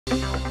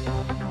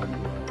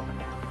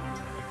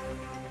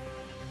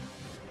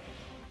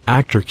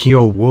Actor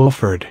Keo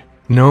Woolford,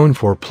 known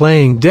for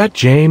playing Det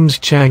James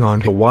Chang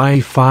on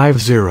Hawaii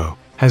Five-0,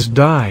 has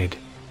died.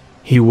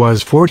 He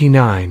was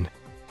 49.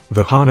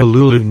 The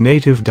Honolulu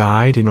native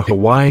died in a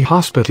Hawaii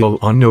hospital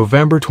on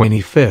November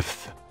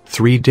 25,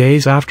 3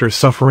 days after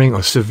suffering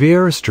a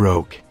severe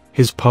stroke,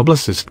 his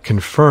publicist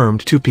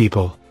confirmed to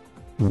People.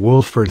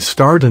 Woolford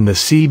starred in the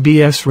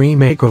CBS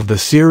remake of the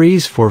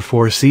series for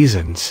 4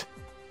 seasons.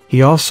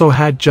 He also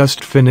had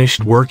just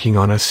finished working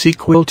on a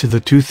sequel to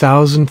the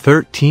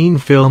 2013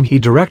 film he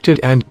directed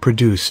and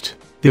produced,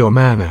 The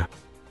Omana.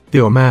 The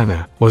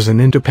Omana was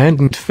an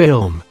independent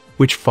film,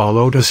 which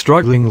followed a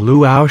struggling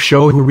luau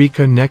show who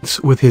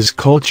reconnects with his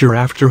culture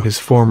after his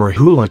former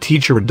hula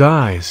teacher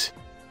dies.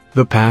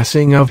 The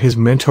passing of his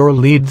mentor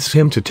leads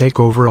him to take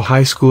over a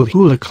high school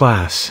hula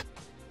class.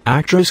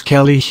 Actress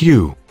Kelly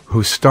Hu,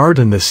 who starred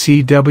in the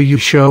CW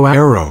show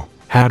Arrow,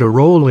 had a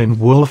role in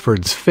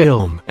Woolford's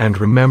film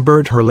and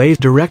remembered her late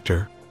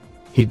director.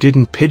 "He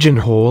didn't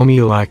pigeonhole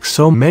me like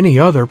so many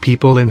other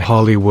people in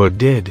Hollywood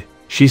did,"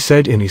 she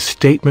said in a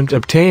statement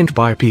obtained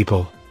by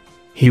People.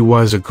 "He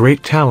was a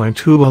great talent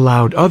who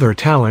allowed other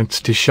talents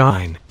to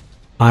shine.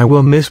 I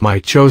will miss my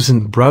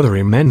chosen brother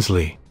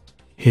immensely."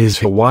 His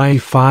Hawaii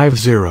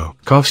Five-0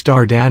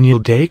 co-star Daniel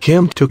Day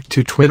Kim took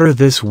to Twitter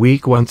this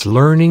week once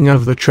learning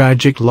of the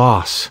tragic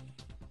loss.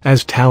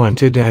 "As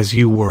talented as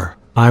you were,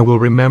 I will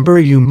remember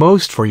you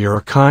most for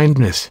your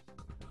kindness.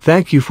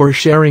 Thank you for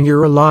sharing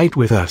your light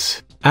with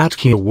us, at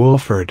Keo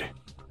Woolford.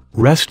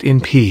 Rest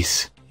in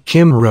peace,"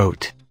 Kim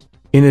wrote.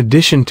 In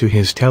addition to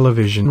his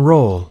television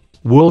role,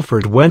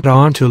 Woolford went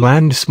on to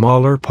land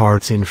smaller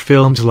parts in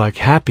films like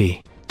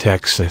Happy,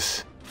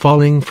 Texas,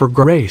 Falling for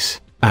Grace,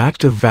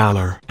 Act of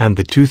Valor, and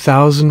the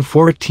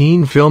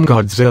 2014 film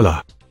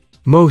Godzilla.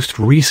 Most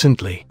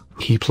recently,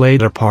 he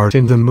played a part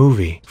in the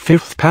movie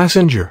Fifth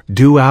Passenger,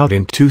 due out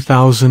in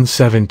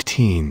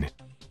 2017.